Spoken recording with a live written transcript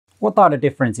What are the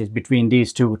differences between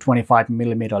these two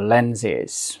 25mm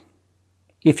lenses?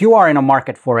 If you are in a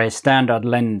market for a standard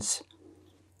lens,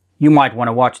 you might want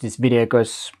to watch this video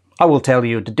because I will tell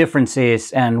you the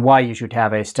differences and why you should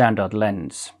have a standard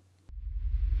lens.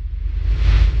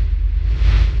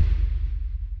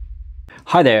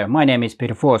 Hi there, my name is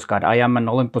Peter Forsgård. I am an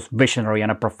Olympus visionary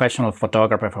and a professional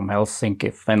photographer from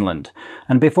Helsinki, Finland.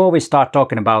 And before we start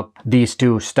talking about these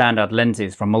two standard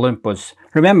lenses from Olympus,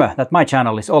 remember that my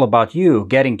channel is all about you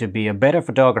getting to be a better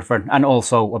photographer and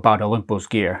also about Olympus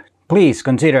gear. Please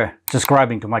consider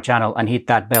subscribing to my channel and hit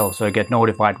that bell so you get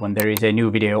notified when there is a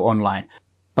new video online.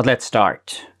 But let's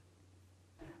start.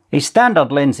 A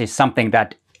standard lens is something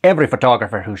that every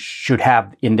photographer should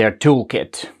have in their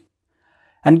toolkit.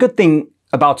 And good thing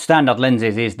about standard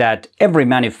lenses is that every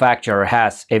manufacturer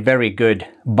has a very good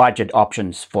budget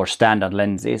options for standard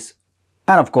lenses.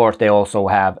 And of course they also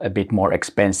have a bit more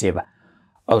expensive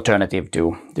alternative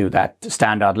to that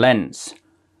standard lens.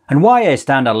 And why a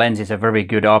standard lens is a very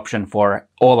good option for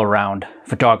all-around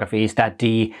photography is that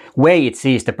the way it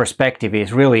sees the perspective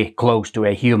is really close to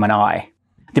a human eye.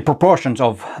 The proportions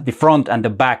of the front and the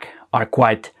back are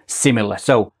quite similar,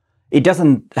 so it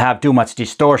doesn't have too much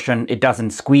distortion, it doesn't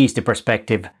squeeze the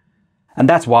perspective, and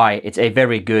that's why it's a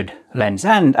very good lens.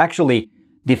 And actually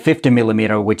the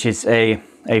 50mm, which is a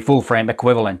full frame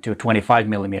equivalent to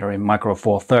 25mm in micro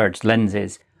four thirds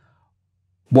lenses,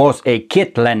 was a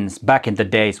kit lens back in the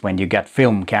days when you get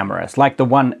film cameras. Like the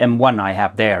one M1 I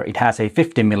have there, it has a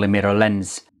 50mm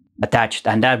lens attached,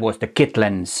 and that was the kit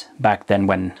lens back then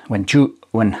when zoom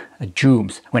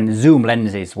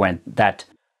lenses weren't that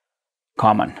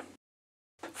common.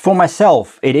 For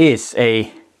myself, it is a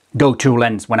go-to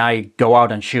lens when I go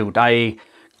out and shoot. I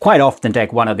quite often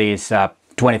take one of these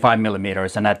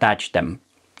 25mm and attach them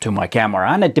to my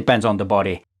camera, and it depends on the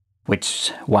body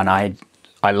which one I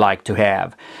like to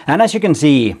have. And as you can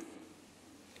see,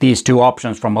 these two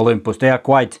options from Olympus, they are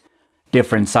quite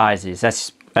different sizes.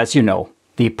 As you know,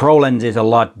 the Pro lens is a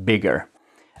lot bigger.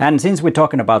 And since we're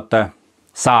talking about the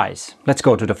size, let's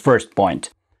go to the first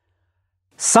point.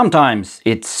 Sometimes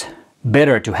it's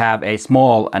better to have a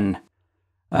small and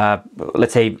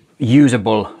let's say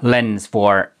usable lens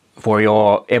for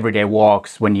your everyday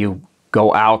walks when you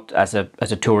go out as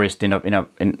a tourist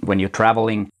when you're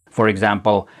traveling. For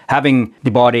example, having the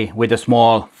body with a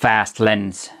small fast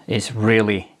lens is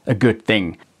really a good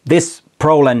thing. This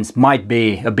Pro lens might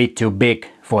be a bit too big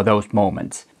for those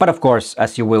moments, but of course,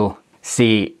 as you will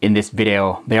see in this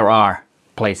video, there are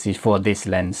places for this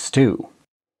lens too.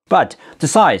 But the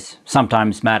size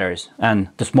sometimes matters, and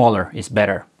the smaller is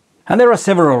better. And there are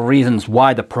several reasons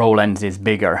why the Pro lens is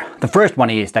bigger. The first one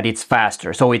is that it's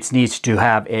faster, so it needs to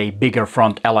have a bigger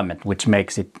front element, which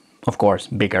makes it, of course,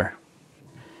 bigger.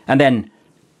 And then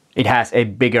it has a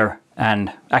bigger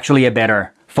and actually a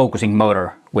better focusing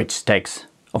motor, which takes,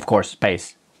 of course,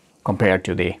 space compared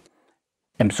to the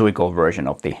M.Zuiko version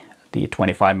of the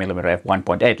 25mm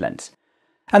f1.8 lens.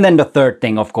 And then the third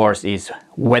thing, of course, is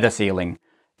weather sealing.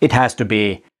 It has to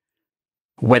be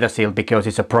weather sealed because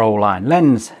it's a Pro line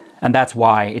lens, and that's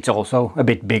why it's also a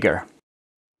bit bigger.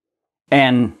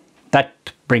 And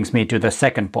that brings me to the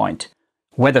second point,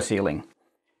 weather sealing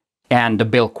and the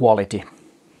build quality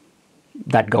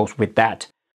that goes with that.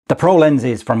 The Pro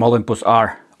lenses from Olympus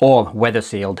are all weather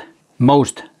sealed.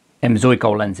 Most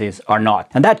M.Zuiko lenses are not,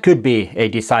 and that could be a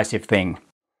decisive thing.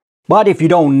 But if you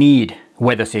don't need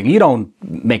weather sealing, you don't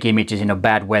make images in a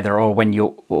bad weather, or when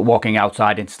you're walking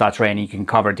outside and it starts raining, you can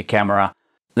cover the camera,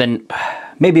 then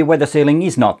maybe weather sealing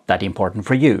is not that important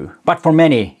for you. But for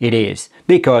many it is,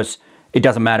 because it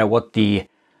doesn't matter what the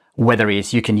weather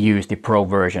is, you can use the Pro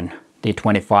version, the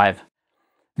 25mm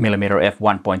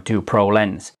f1.2 Pro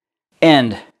lens.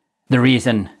 And the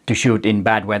reason to shoot in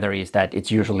bad weather is that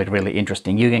it's usually really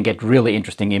interesting. You can get really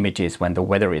interesting images when the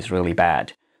weather is really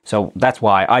bad. So that's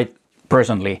why I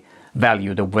personally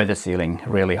value the weather sealing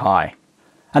really high.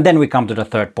 And then we come to the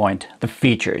third point, the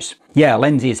features. Yeah,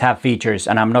 lenses have features,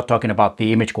 and I'm not talking about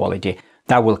the image quality.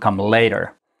 That will come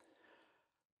later.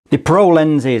 The Pro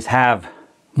lenses have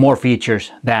more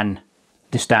features than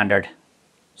the standard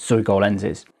Zuiko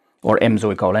lenses or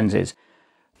M.Zuiko lenses.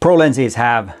 Pro lenses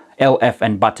have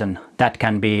LF button that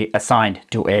can be assigned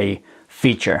to a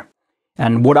feature.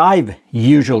 And what I've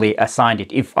usually assigned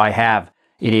it, if I have,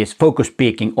 it is focus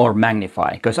peaking or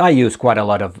magnify, because I use quite a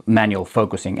lot of manual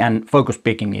focusing, and focus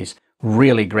peaking is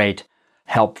really great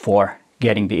help for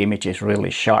getting the images really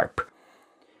sharp.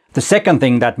 The second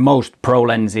thing that most Pro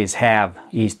lenses have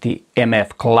is the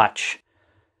MF clutch,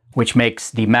 which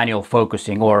makes the manual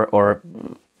focusing or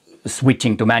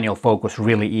switching to manual focus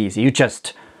really easy. You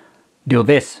just do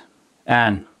this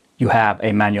and you have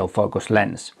a manual focus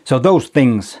lens. So those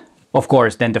things, of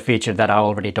course, then the feature that I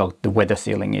already talked, the weather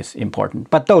sealing is important.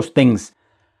 But those things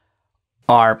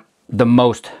are the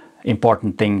most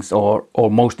important things or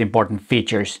most important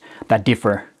features that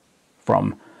differ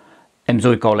from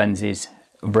M.Zuiko lenses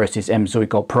versus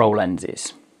M.Zuiko Pro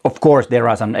lenses. Of course, there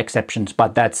are some exceptions,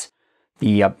 but that's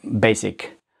the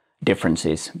basic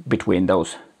differences between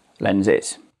those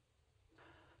lenses.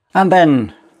 And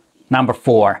then number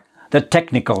 4, the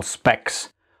technical specs.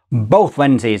 Both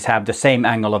lenses have the same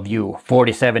angle of view,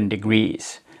 47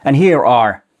 degrees. And here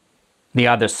are the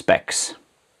other specs.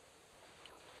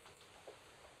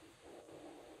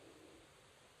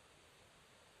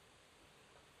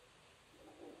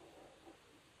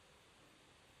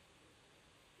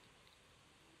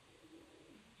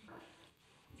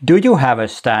 Do you have a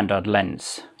standard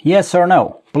lens? Yes or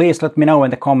no? Please let me know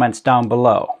in the comments down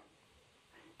below.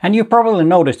 And you probably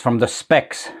noticed from the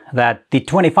specs that the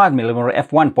 25mm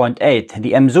f1.8,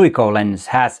 the M.Zuiko lens,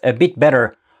 has a bit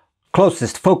better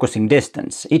closest focusing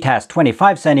distance. It has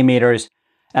 25 centimeters,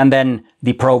 and then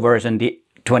the Pro version, the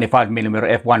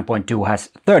 25mm f1.2,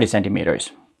 has 30 centimeters.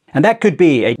 And that could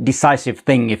be a decisive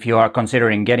thing if you are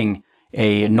considering getting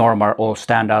a normal or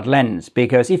standard lens,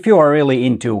 because if you are really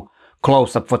into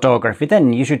close-up photography,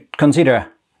 then you should consider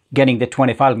getting the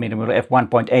 25mm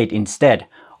f1.8 instead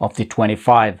of the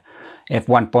 25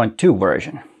 f1.2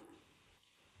 version.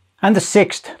 And the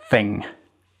 6th thing,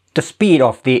 the speed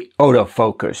of the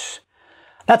autofocus.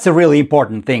 That's a really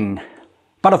important thing,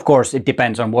 but of course it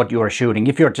depends on what you are shooting.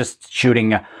 If you're just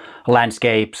shooting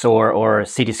landscapes or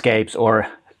cityscapes or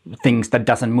things that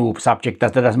doesn't move, subject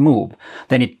that doesn't move,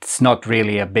 then it's not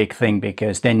really a big thing,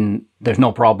 because then there's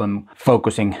no problem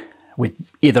focusing with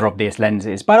either of these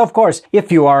lenses. But of course,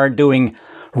 if you are doing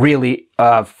really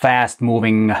fast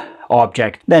moving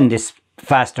object, then this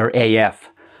faster AF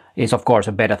is of course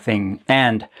a better thing,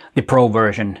 and the Pro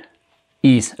version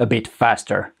is a bit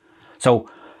faster. So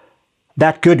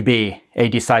that could be a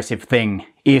decisive thing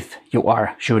if you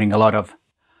are shooting a lot of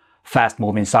fast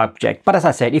moving subject. But as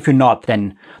I said, if you're not,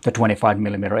 then the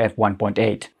 25mm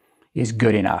f1.8 is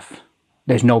good enough.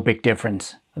 There's no big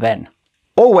difference then.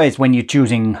 Always when you're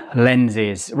choosing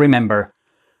lenses, remember,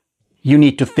 you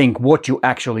need to think what you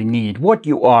actually need, what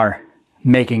you are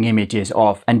making images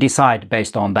of, and decide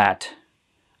based on that.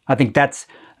 I think that's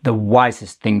the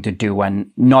wisest thing to do,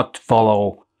 and not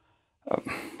follow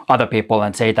other people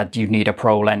and say that you need a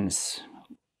Pro lens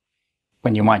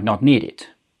when you might not need it.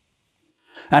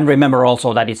 And remember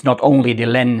also that it's not only the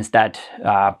lens that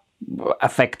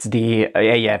affects the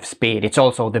AF speed, it's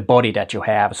also the body that you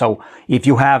have. So if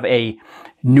you have a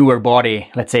newer body,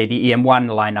 let's say the EM1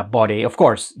 lineup body, of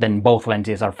course, then both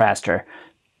lenses are faster.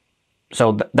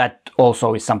 So that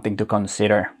also is something to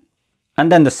consider.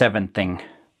 And then the 7th thing,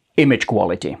 image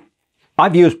quality.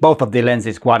 I've used both of the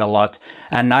lenses quite a lot,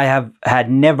 and I have had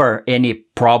never any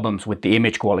problems with the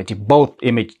image quality. Both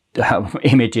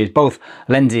both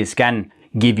lenses can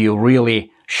give you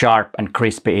really sharp and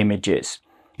crispy images.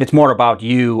 It's more about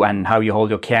you and how you hold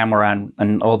your camera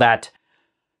and all that.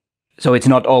 So it's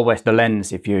not always the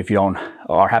lens if you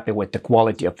are happy with the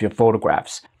quality of your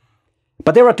photographs.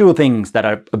 But there are 2 things that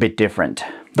are a bit different.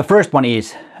 The first one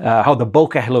is how the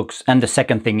bokeh looks, and the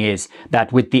second thing is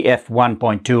that with the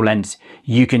f1.2 lens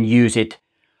you can use it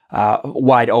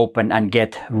wide open and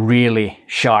get really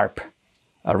sharp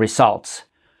results.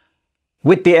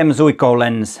 With the M.Zuiko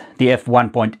lens, the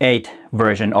f1.8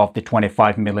 version of the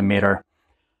 25mm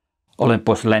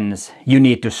Olympus lens, you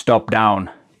need to stop down,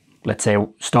 let's say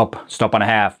stop and a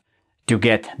half, to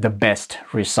get the best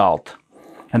result.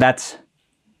 And that's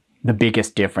the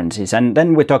biggest differences. And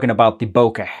then we're talking about the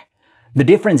bokeh. The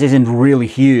difference isn't really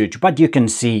huge, but you can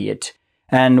see it.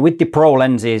 And with the Pro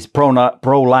lenses, Pro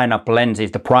lineup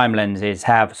lenses, the prime lenses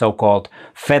have so-called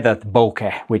feathered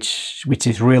bokeh, which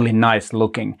is really nice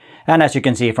looking. And as you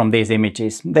can see from these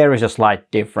images, there is a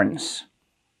slight difference.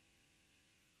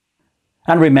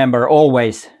 And remember,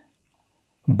 always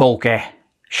bokeh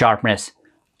sharpness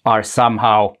are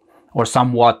somehow or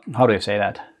somewhat, how do you say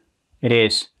that? It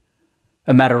is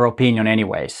a matter of opinion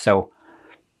anyways. So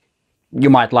you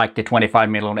might like the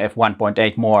 25mm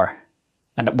f1.8 more,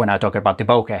 and when I talk about the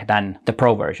bokeh, than the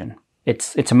Pro version.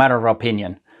 It's a matter of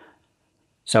opinion.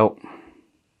 So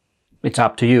it's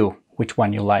up to you which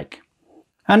one you like.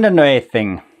 And then the 8th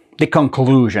thing, the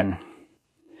conclusion.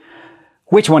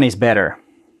 Which one is better?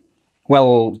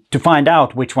 Well, to find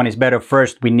out which one is better,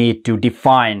 first we need to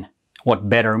define what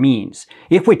better means.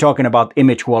 If we're talking about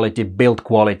image quality, build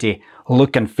quality,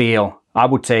 look and feel, I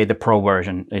would say the Pro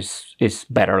version is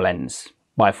better lens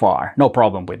by far. No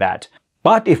problem with that.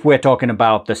 But if we're talking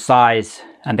about the size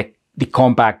and the the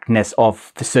compactness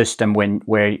of the system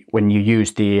when you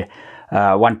use the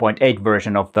 1.8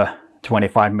 version of the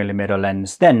 25mm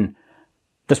lens, then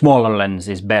the smaller lens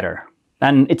is better.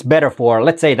 And it's better for,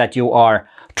 let's say that you are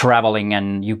traveling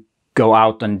and you go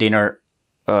out on dinner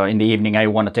in the evening and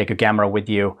you want to take a camera with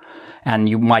you, and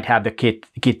you might have the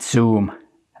kit zoom,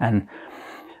 and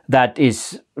that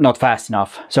is not fast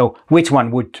enough. So which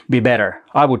one would be better?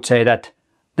 I would say that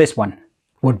this one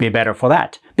would be better for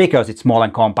that, because it's small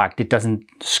and compact. It doesn't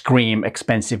scream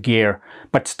expensive gear,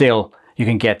 but still you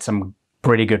can get some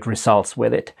pretty good results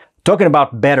with it. Talking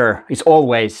about better is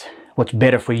always what's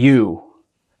better for you.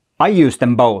 I use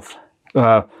them both.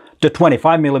 The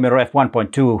 25mm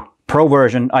f1.2 Pro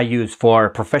version I use for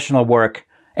professional work,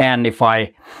 and if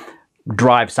I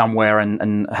drive somewhere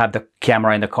and have the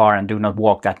camera in the car and do not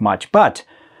walk that much. But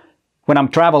when I'm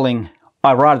traveling,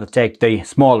 I rather take the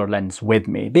smaller lens with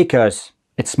me because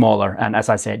it's smaller, and as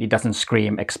I said, it doesn't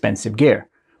scream expensive gear.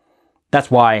 That's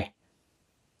why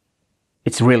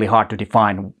it's really hard to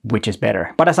define which is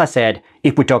better. But as I said,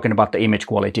 if we're talking about the image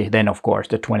quality, then of course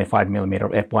the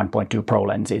 25mm f1.2 Pro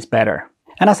lens is better.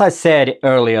 And as I said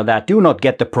earlier, that do not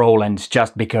get the Pro lens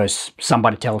just because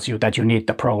somebody tells you that you need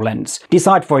the Pro lens.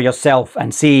 Decide for yourself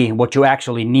and see what you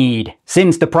actually need.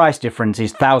 Since the price difference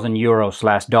is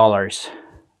 €1,000/dollars,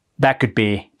 that could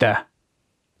be the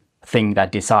thing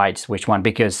that decides which one,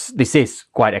 because this is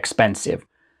quite expensive.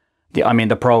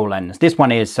 The Pro lens. This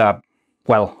one is,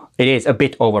 well, it is a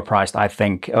bit overpriced, I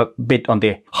think, a bit on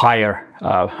the higher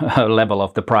level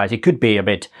of the price. It could be a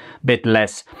bit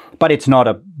less, but it's not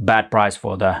a bad price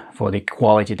for the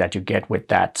quality that you get with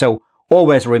that. So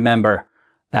always remember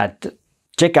that,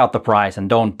 check out the price and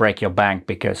don't break your bank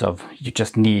because of you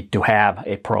just need to have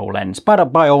a Pro lens.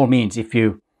 But by all means, if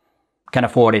you can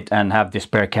afford it and have the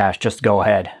spare cash, just go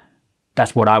ahead.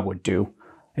 That's what I would do.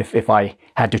 If I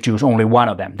had to choose only one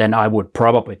of them, then I would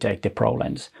probably take the Pro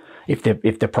lens. If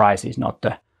the price is not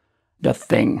the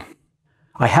thing.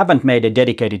 I haven't made a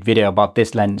dedicated video about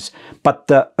this lens, but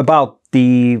about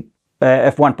the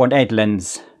f1.8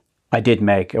 lens I did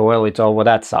make. Well, it's over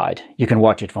that side. You can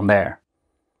watch it from there.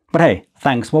 But hey,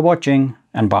 thanks for watching,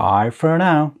 and bye for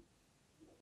now.